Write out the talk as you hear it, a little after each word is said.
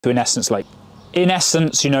to, in essence, like, in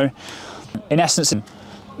essence, you know, in essence,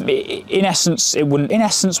 it wouldn't,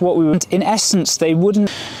 in essence, they wouldn't,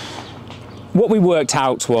 what we worked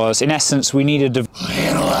out was, in essence, we needed to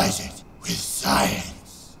analyze it with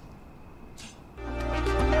science.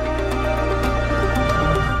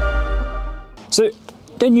 So,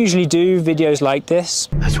 don't usually do videos like this.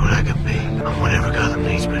 That's what I can be. I'm whatever God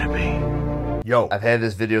needs me to be. Yo, I've had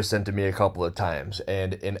this video sent to me a couple of times,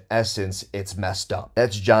 and in essence, it's messed up.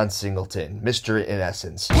 That's John Singleton, Mr. In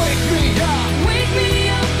Essence. Wake me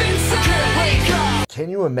up inside. I can't wake up. Can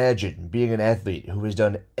you imagine being an athlete who has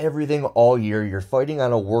done everything all year? You're fighting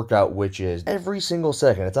on a workout which is every single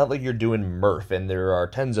second. It's not like you're doing Murph and there are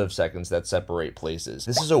tens of seconds that separate places.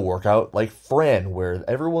 This is a workout like Fran, where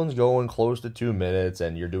everyone's going close to 2 minutes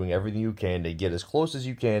and you're doing everything you can to get as close as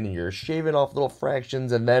you can, and you're shaving off little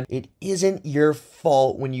fractions, and then it isn't your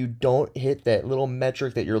fault when you don't hit that little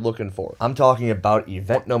metric that you're looking for. I'm talking about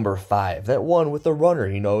event number 5, that one with the runner.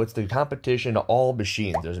 You know, it's the competition to all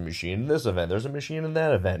machines. There's a machine in this event, there's a machine in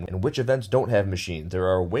that event, and which events don't have machines? There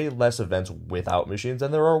are way less events without machines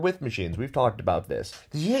than there are with machines. We've talked about this.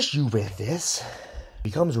 The issue with this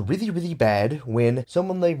becomes really, really bad when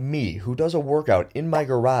someone like me, who does a workout in my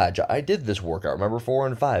garage, I did this workout, remember 4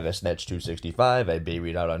 and 5, I snatched 265, I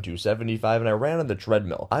babied out on 275, and I ran on the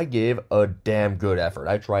treadmill. I gave a damn good effort.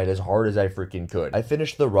 I tried as hard as I freaking could. I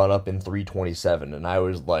finished the run up in 327, and I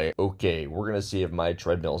was like, okay, we're gonna see if my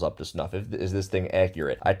treadmill's up to snuff. Is this thing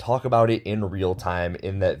accurate? I talk about it in real time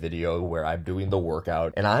in that video where I'm doing the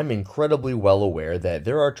workout, and I'm incredibly well aware that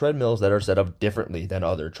there are treadmills that are set up differently than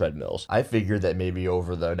other treadmills. I figured that maybe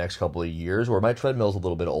over the next couple of years, where my treadmill's a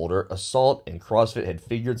little bit older, Assault and CrossFit had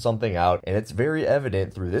figured something out, and it's very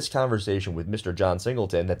evident through this conversation with Mr. John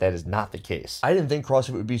Singleton that that is not the case. I didn't think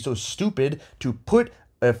CrossFit would be so stupid to put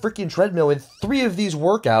a freaking treadmill in 3 of these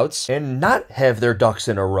workouts and not have their ducks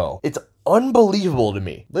in a row. It's unbelievable to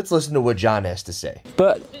me. Let's listen to what John has to say.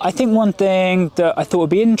 But I think one thing that I thought would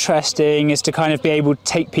be interesting is to kind of be able to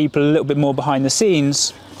take people a little bit more behind the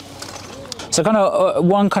scenes. So kind of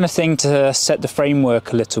one kind of thing to set the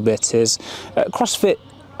framework a little bit is CrossFit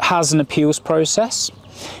has an appeals process.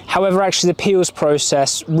 However, actually the appeals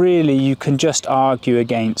process, really you can just argue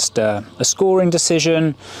against a scoring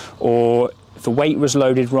decision, or if the weight was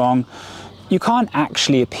loaded wrong. You can't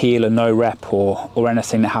actually appeal a no rep or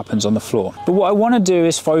anything that happens on the floor. But what I want to do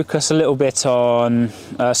is focus a little bit on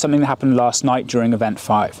something that happened last night during event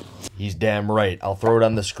 5. He's damn right. I'll throw it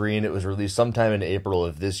on the screen. It was released sometime in April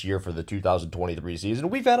of this year for the 2023 season.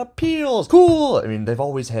 We've had appeals. Cool. I mean, they've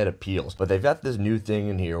always had appeals, but they've got this new thing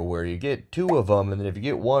in here where you get 2 of them, and then if you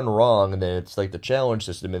get 1 wrong, and then it's like the challenge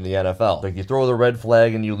system in the NFL. Like you throw the red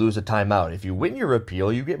flag and you lose a timeout. If you win your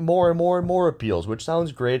appeal, you get more and more and more appeals, which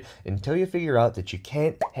sounds great until you figure out that you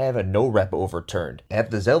can't have a no rep overturned. At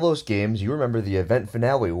the Zelos games, you remember the event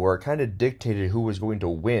finale where it kind of dictated who was going to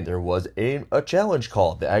win. There was a challenge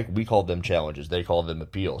called. We called them challenges, they called them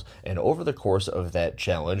appeals, and over the course of that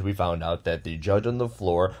challenge we found out that the judge on the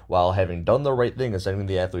floor, while having done the right thing and sending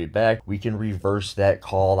the athlete back, we can reverse that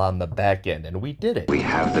call on the back end, and we did it. We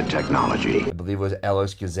have the technology. I believe it was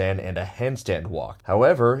Alex Kazan and a handstand walk.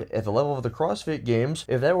 However, at the level of the CrossFit games,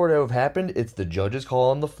 if that were to have happened, it's the judge's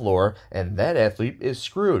call on the floor, and that athlete is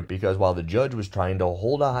screwed, because while the judge was trying to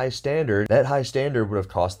hold a high standard, that high standard would have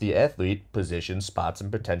cost the athlete positions, spots,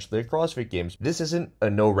 and potentially a CrossFit games. This isn't a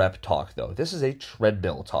no rep talk though. This is a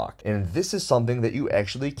treadmill talk, and this is something that you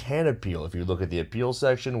actually can appeal. If you look at the appeal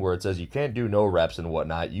section where it says you can't do no reps and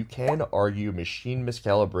whatnot, you can argue machine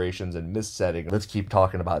miscalibrations and missetting. Let's keep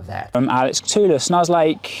talking about that. Alex Toulis, and I was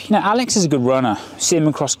like, you know, Alex is a good runner. See him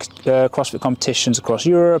across CrossFit competitions across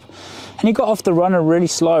Europe, and he got off the runner really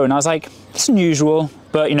slow, and I was like, it's unusual,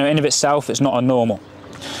 but you know, in of itself, it's not a normal.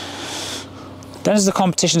 Then as the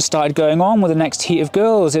competition started going on with the next heat of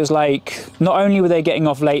girls, it was like, not only were they getting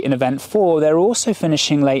off late in event 4, they were also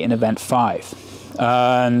finishing late in event 5.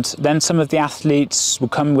 And then some of the athletes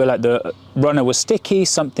would come where like the runner was sticky,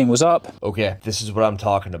 something was up. Okay, this is what I'm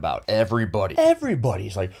talking about.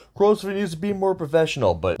 Everybody's like, CrossFit needs to be more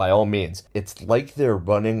professional, but by all means, it's like they're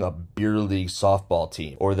running a beer league softball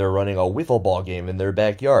team, or they're running a wiffle ball game in their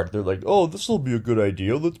backyard. They're like, oh, this will be a good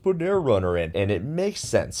idea, let's put an air runner in. And it makes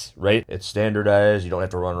sense, right? It's standardized, you don't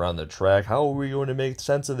have to run around the track. How are we going to make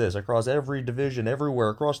sense of this across every division, everywhere,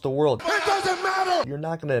 across the world? It doesn't matter! You're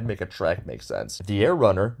not gonna make a track make sense. The air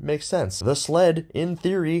runner makes sense. The sled, in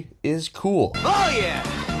theory, is cool. Oh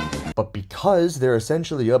yeah! But because they're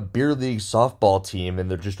essentially a beer league softball team and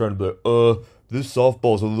they're just trying to be like, this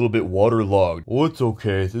softball's a little bit waterlogged. Oh, it's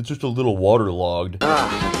okay. It's just a little waterlogged.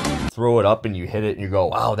 throw it up and you hit it and you go,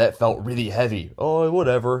 wow, that felt really heavy. Oh,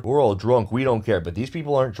 whatever. We're all drunk. We don't care. But these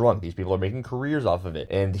people aren't drunk. These people are making careers off of it.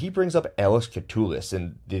 And he brings up Alex Catulus.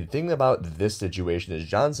 And the thing about this situation is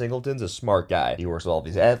John Singleton's a smart guy. He works with all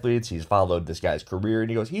these athletes. He's followed this guy's career and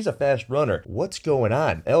he goes, he's a fast runner. What's going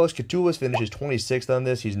on? Alex Catulus finishes 26th on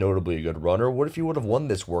this. He's notably a good runner. What if he would have won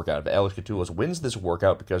this workout? If Alex Catulus wins this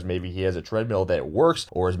workout because maybe he has a treadmill that works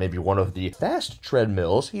or is maybe one of the fast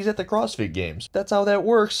treadmills, he's at the CrossFit Games. That's how that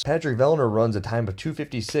works. Patrick Vellner runs a time of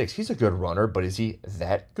 2:56. He's a good runner, but is he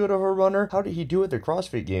that good of a runner? How did he do at the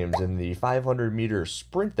CrossFit Games in the 500-meter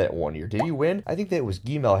sprint that one year? Did he win? I think that was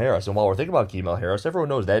Guimel Harris. And while we're thinking about Guimel Harris, everyone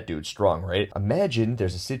knows that dude's strong, right? Imagine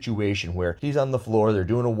there's a situation where he's on the floor, they're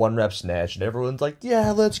doing a 1-rep snatch, and everyone's like,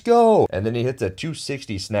 yeah, let's go. And then he hits a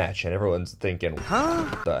 260 snatch, and everyone's thinking, huh?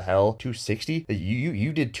 What the hell? 260?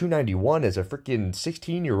 You did 291 as a freaking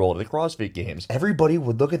 16-year-old at the CrossFit Games. Everybody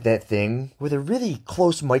would look at that thing with a really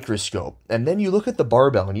close microscope. And then you look at the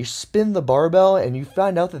barbell, and you spin the barbell, and you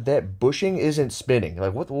find out that that bushing isn't spinning.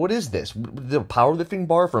 Like, what is this? The powerlifting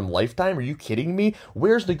bar from Lifetime? Are you kidding me?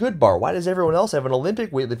 Where's the good bar? Why does everyone else have an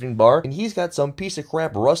Olympic weightlifting bar, and he's got some piece of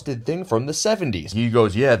crap rusted thing from the 70s? He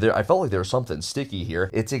goes, yeah, I felt like there was something sticky here.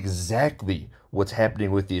 It's exactly what's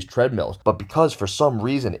happening with these treadmills. But because for some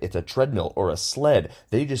reason it's a treadmill or a sled,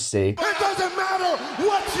 they just say, it doesn't matter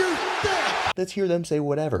what you think. Let's hear them say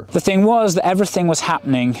whatever. The thing was that everything was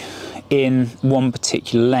happening in one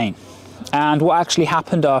particular lane. And what actually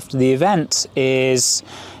happened after the event is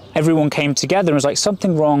everyone came together and was like,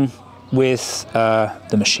 something wrong with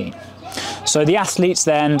the machine. So the athletes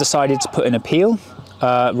then decided to put an appeal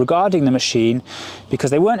regarding the machine, because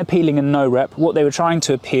they weren't appealing a no rep. What they were trying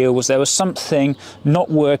to appeal was there was something not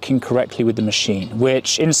working correctly with the machine,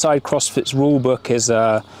 which inside CrossFit's rulebook is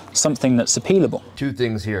something that's appealable. Two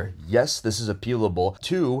things here. Yes, this is appealable.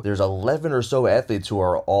 Two, there's 11 or so athletes who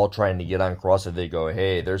are all trying to get on CrossFit. They go,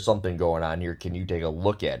 hey, there's something going on here. Can you take a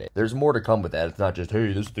look at it? There's more to come with that. It's not just,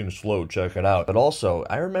 hey, this thing's slow, check it out. But also,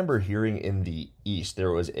 I remember hearing in the East,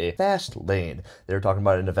 there was a fast lane. They were talking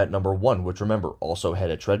about an event number 1, which remember also had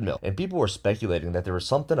a treadmill. And people were speculating that there was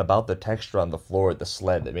something about the texture on the floor of the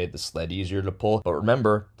sled that made the sled easier to pull. But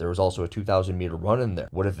remember, there was also a 2,000-meter run in there.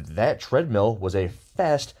 What if that treadmill was a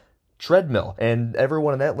fast treadmill and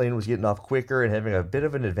everyone in that lane was getting off quicker and having a bit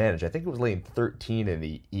of an advantage? I think it was lane 13 in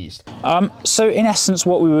the East. So in essence,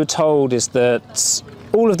 what we were told is that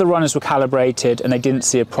all of the runners were calibrated and they didn't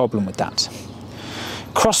see a problem with that.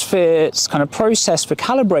 CrossFit's kind of process for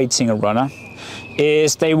calibrating a runner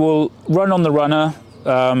is they will run on the runner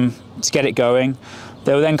to get it going.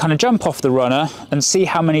 They will then kind of jump off the runner and see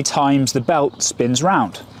how many times the belt spins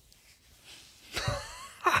round.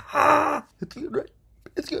 It's good, right?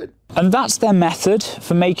 It's good. And that's their method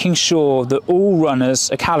for making sure that all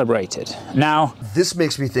runners are calibrated. Now, this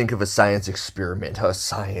makes me think of a science experiment. A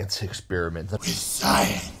science experiment. With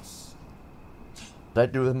science. I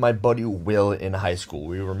do with my buddy Will in high school.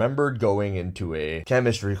 We remembered going into a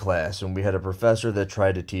chemistry class and we had a professor that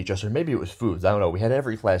tried to teach us, or maybe it was foods, I don't know, we had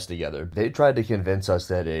every class together. They tried to convince us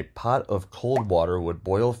that a pot of cold water would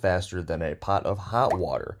boil faster than a pot of hot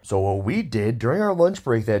water. So what we did during our lunch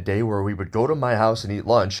break that day, where we would go to my house and eat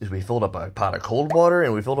lunch, is we filled up a pot of cold water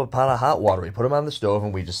and we filled up a pot of hot water. We put them on the stove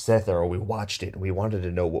and we just sat there and we watched it and we wanted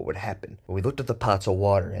to know what would happen. And we looked at the pots of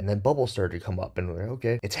water and then bubbles started to come up and we were like,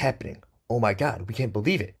 okay, it's happening. Oh my God, we can't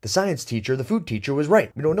believe it. The science teacher, the food teacher was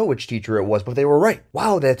right. We don't know which teacher it was, but they were right.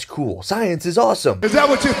 Wow, that's cool. Science is awesome. Is that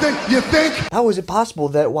what you think? You think? How is it possible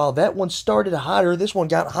that while that one started hotter, this one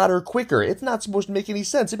got hotter quicker? It's not supposed to make any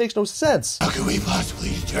sense. It makes no sense. How can we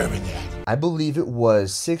possibly determine that? I believe it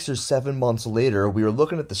was 6 or 7 months later, we were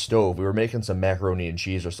looking at the stove. We were making some macaroni and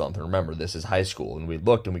cheese or something. Remember, this is high school. And we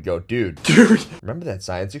looked and we go, dude, remember that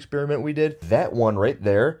science experiment we did? That one right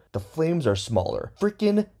there, the flames are smaller.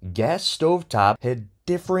 Freaking gas stove top had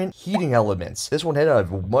different heating elements. This one had a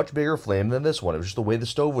much bigger flame than this one. It was just the way the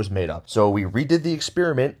stove was made up. So we redid the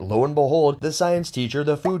experiment. Lo and behold, the science teacher,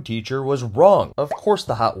 the food teacher, was wrong. Of course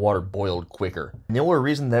the hot water boiled quicker. And the only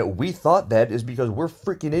reason that we thought that is because we're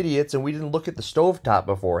freaking idiots and we didn't look at the stove top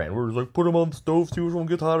beforehand. We were like, put them on the stove, see which one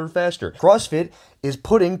gets hotter faster. CrossFit is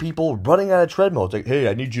putting people running on a treadmill. It's like, hey,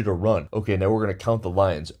 I need you to run. Okay, now we're going to count the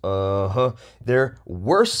lines. They're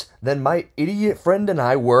worse than my idiot friend and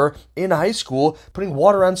I were in high school putting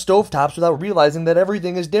water on stovetops without realizing that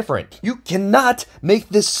everything is different. You cannot make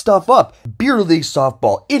this stuff up. Beer league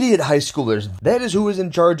softball, idiot high schoolers. That is who is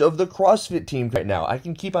in charge of the CrossFit team right now. I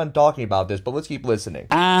can keep on talking about this, but let's keep listening.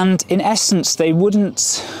 And in essence, they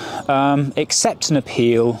wouldn't accept an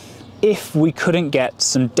appeal if we couldn't get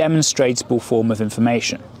some demonstrable form of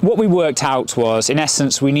information. What we worked out was, in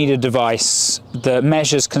essence, we need a device that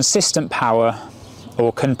measures consistent power,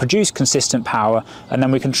 or can produce consistent power, and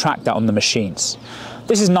then we can track that on the machines.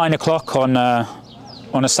 This is 9 o'clock on a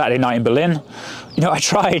Saturday night in Berlin. You know, I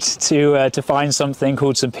tried to find something,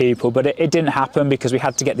 called some people, but it didn't happen because we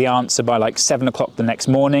had to get the answer by like 7 o'clock the next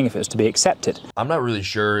morning if it was to be accepted. I'm not really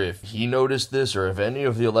sure if he noticed this or if any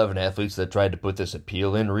of the 11 athletes that tried to put this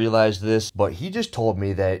appeal in realized this, but he just told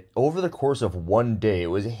me that over the course of one day, it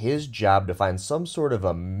was his job to find some sort of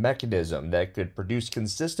a mechanism that could produce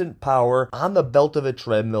consistent power on the belt of a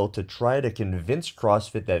treadmill to try to convince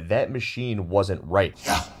CrossFit that that machine wasn't right.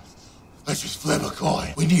 Yeah, let's just flip a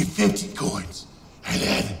coin. We need 50 coins. And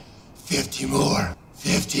then 50 more.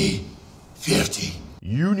 50, 50.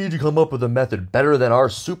 You need to come up with a method better than our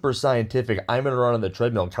super scientific I'm gonna run on the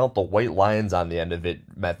treadmill and count the white lines on the end of it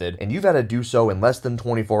method, and you've got to do so in less than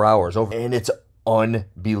 24 hours over, and it's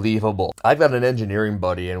unbelievable. I've got an engineering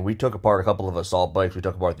buddy, and we took apart a couple of assault bikes. We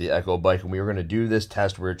took apart the Echo bike, and we were going to do this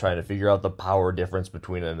test. We were trying to figure out the power difference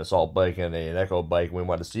between an assault bike and an Echo bike, and we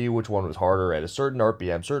wanted to see which one was harder at a certain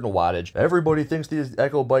RPM, certain wattage. Everybody thinks the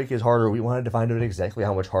Echo bike is harder. We wanted to find out exactly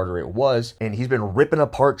how much harder it was, and he's been ripping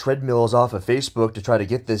apart treadmills off of Facebook to try to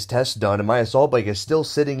get this test done, and my assault bike is still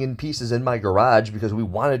sitting in pieces in my garage because we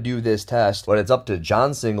want to do this test, but it's up to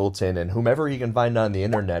John Singleton and whomever he can find on the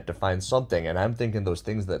internet to find something. And I'm thinking those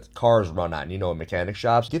things that cars run on, you know, in mechanic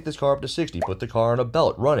shops. Get this car up to 60, put the car on a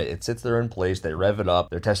belt, run it. It sits there in place, they rev it up,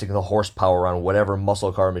 they're testing the horsepower on whatever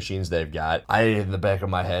muscle car machines they've got. I, in the back of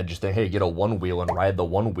my head, just think, hey, get a one wheel and ride the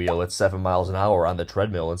one wheel at 7 miles an hour on the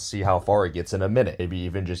treadmill and see how far it gets in a minute. Maybe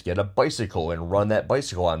even just get a bicycle and run that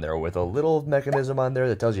bicycle on there with a little mechanism on there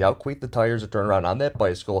that tells you how quick the tires are turn around on that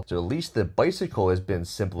bicycle. So at least the bicycle has been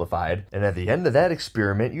simplified. And at the end of that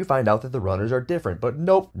experiment, you find out that the runners are different. But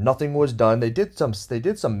nope, nothing was done. They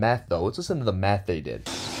did some math though. Let's listen to the math they did.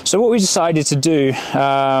 So what we decided to do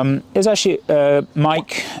is actually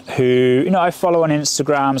Mike, who, you know, I follow on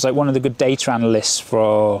Instagram, is like one of the good data analysts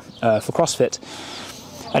for CrossFit,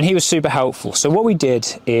 and he was super helpful. So what we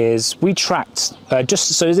did is we tracked just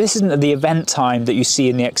so this isn't the event time that you see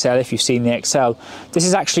in the Excel. If you've seen the Excel, this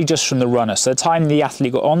is actually just from the runner. So the time the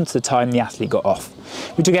athlete got on to the time the athlete got off.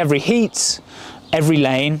 We took every heat, every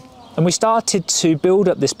lane, and we started to build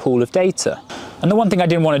up this pool of data. And the one thing I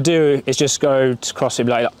didn't want to do is just go to CrossFit and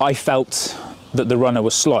be like, I felt that the runner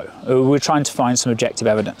was slow. We were trying to find some objective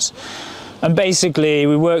evidence. And basically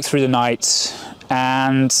we worked through the night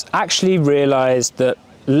and actually realized that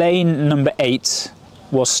lane number 8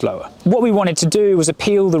 was slower. What we wanted to do was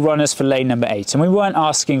appeal the runners for lane number 8, and we weren't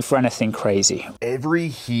asking for anything crazy. Every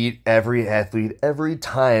heat, every athlete, every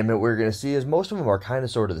time that we're going to see is most of them are kind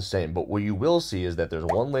of sort of the same, but what you will see is that there's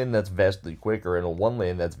one lane that's vastly quicker and one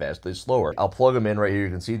lane that's vastly slower. I'll plug them in right here.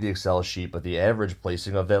 You can see the Excel sheet, but the average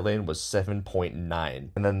placing of that lane was 7.9.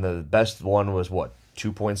 And then the best one was what?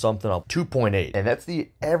 2 point something, 2.8. And that's the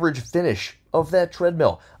average finish of that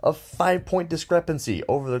treadmill. A 5-point discrepancy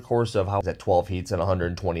over the course of, how is that, 12 heats and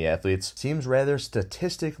 120 athletes? Seems rather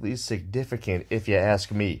statistically significant if you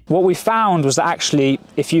ask me. What we found was that actually,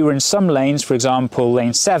 if you were in some lanes, for example,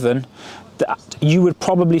 lane 7, that you would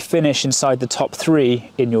probably finish inside the top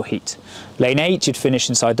 3 in your heat. Lane 8, you'd finish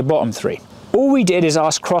inside the bottom 3. All we did is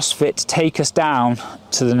ask CrossFit to take us down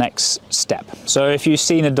to the next step. So if you've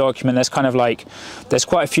seen the document, there's kind of like, there's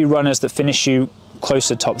quite a few runners that finish you close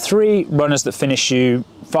to top 3, runners that finish you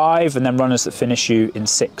 5, and then runners that finish you in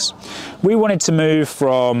 6. We wanted to move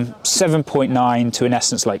from 7.9 to, in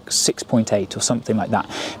essence, like 6.8 or something like that,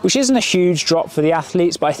 which isn't a huge drop for the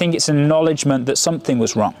athletes, but I think it's an acknowledgement that something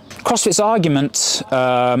was wrong. CrossFit's argument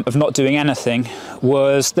of not doing anything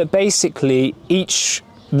was that basically each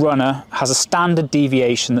runner has a standard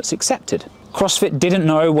deviation that's accepted. CrossFit didn't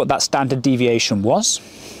know what that standard deviation was,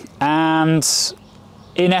 and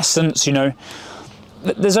in essence, you know,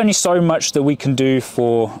 there's only so much that we can do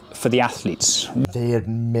for the athletes. They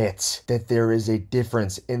admit that there is a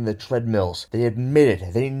difference in the treadmills. They admit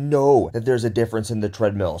it. They know that there's a difference in the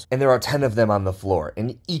treadmills. And there are 10 of them on the floor,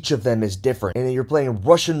 and each of them is different. And you're playing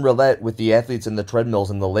Russian roulette with the athletes in the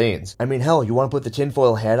treadmills and the lanes. I mean, hell, you want to put the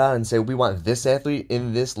tinfoil hat on and say, we want this athlete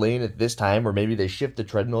in this lane at this time, or maybe they shift the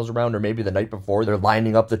treadmills around, or maybe the night before they're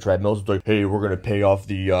lining up the treadmills. It's like, hey, we're going to pay off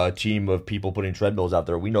the team of people putting treadmills out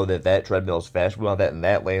there. We know that that treadmill's fast. We want that in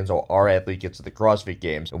that lane, so our athlete gets to the CrossFit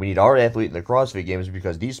Games. And we need our athlete in the CrossFit Games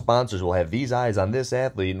because these sponsors will have these eyes on this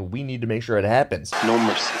athlete, and we need to make sure it happens. No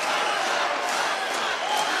mercy.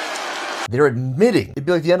 They're admitting, it'd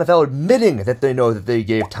be like the NFL admitting that they know that they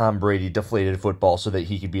gave Tom Brady deflated football so that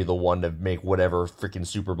he could be the one to make whatever freaking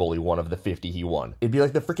Super Bowl he won of the 50 he won. It'd be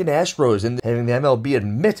like the freaking Astros and having the MLB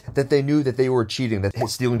admit that they knew that they were cheating, that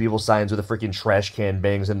stealing people's signs with the freaking trash can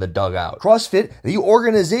bangs in the dugout. CrossFit, the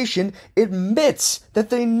organization, admits that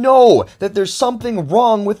they know that there's something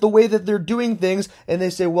wrong with the way that they're doing things, and they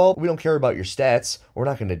say, well, we don't care about your stats. We're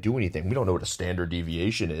not going to do anything. We don't know what a standard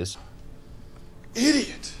deviation is.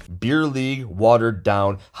 Idiot. Beer league, watered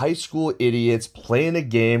down, high school idiots playing a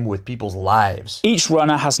game with people's lives. Each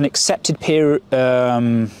runner has an accepted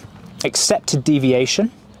accepted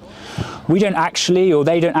deviation. We don't actually, or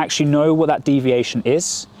they don't actually know what that deviation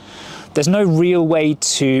is. There's no real way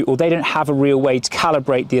to, or they don't have a real way to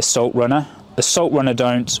calibrate the assault runner. Assault runner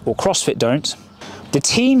don't, or CrossFit don't. The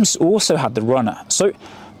teams also had the runner. So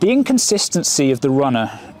the inconsistency of the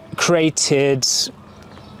runner created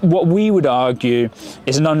what we would argue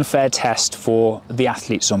is an unfair test for the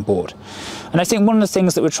athletes on board. And I think one of the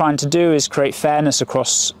things that we're trying to do is create fairness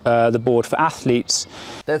across the board for athletes.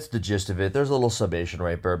 That's the gist of it. There's a little summation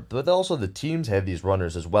right there, but also the teams have these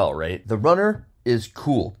runners as well, right? The runner is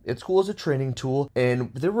cool. It's cool as a training tool,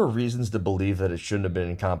 and there were reasons to believe that it shouldn't have been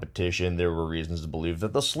in competition. There were reasons to believe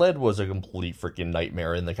that the sled was a complete freaking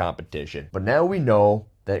nightmare in the competition. But now we know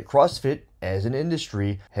that CrossFit, as an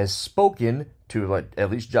industry, has spoken to at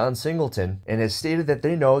least John Singleton and has stated that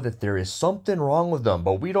they know that there is something wrong with them,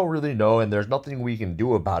 but we don't really know and there's nothing we can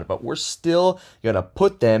do about it, but we're still gonna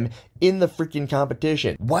put them in the freaking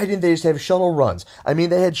competition. Why didn't they just have shuttle runs? I mean,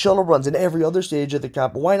 they had shuttle runs in every other stage of the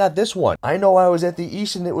comp. Why not this one? I know I was at the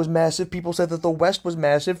East and it was massive. People said that the West was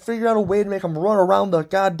massive. Figure out a way to make them run around the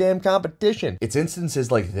goddamn competition. It's instances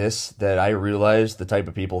like this that I realize the type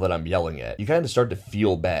of people that I'm yelling at. You kind of start to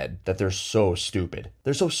feel bad that they're so stupid.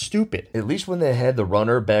 They're so stupid. At least when they had the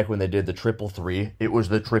runner back when they did the 333, it was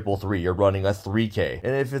the 333. You're running a 3K.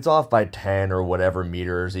 And if it's off by 10 or whatever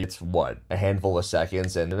meters, it's what? A handful of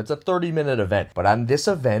seconds, and it's a 30-minute event. But on this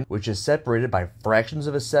event, which is separated by fractions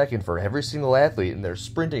of a second for every single athlete, and they're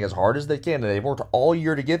sprinting as hard as they can, and they've worked all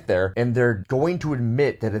year to get there, and they're going to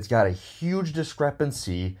admit that it's got a huge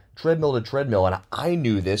discrepancy treadmill to treadmill, and I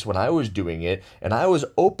knew this when I was doing it, and I was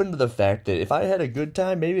open to the fact that if I had a good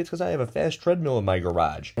time, maybe it's because I have a fast treadmill in my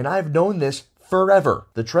garage. And I've known this forever.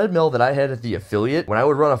 The treadmill that I had at the affiliate, when I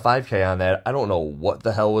would run a 5K on that, I don't know what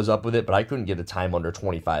the hell was up with it, but I couldn't get a time under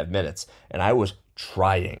 25 minutes, and I was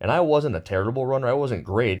trying. And I wasn't a terrible runner. I wasn't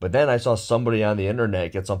great. But then I saw somebody on the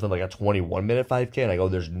internet get something like a 21-minute 5K, and I go,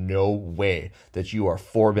 there's no way that you are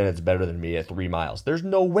 4 minutes better than me at 3 miles. There's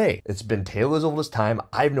no way. It's been Taylor's oldest time.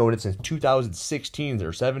 I've known it since 2016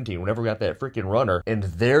 or 17, whenever we got that freaking runner. And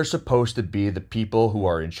they're supposed to be the people who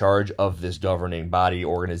are in charge of this governing body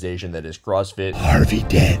organization that is CrossFit. Harvey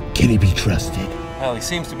Dent, can he be trusted? Well, he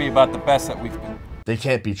seems to be about the best that we've been. They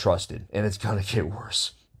can't be trusted, and it's gonna get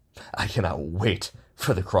worse. I cannot wait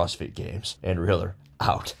for the CrossFit Games. And Riller,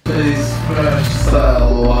 out. They smash that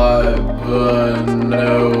like button,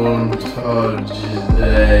 no one touches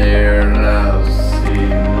there, now see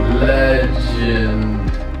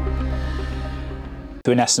legend.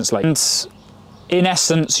 In essence, in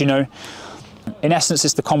essence, you know, in essence,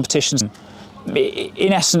 it's the competition.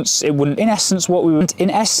 In essence, it wouldn't. In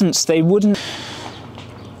essence, they wouldn't.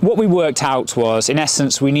 What we worked out was, in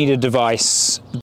essence, we need a device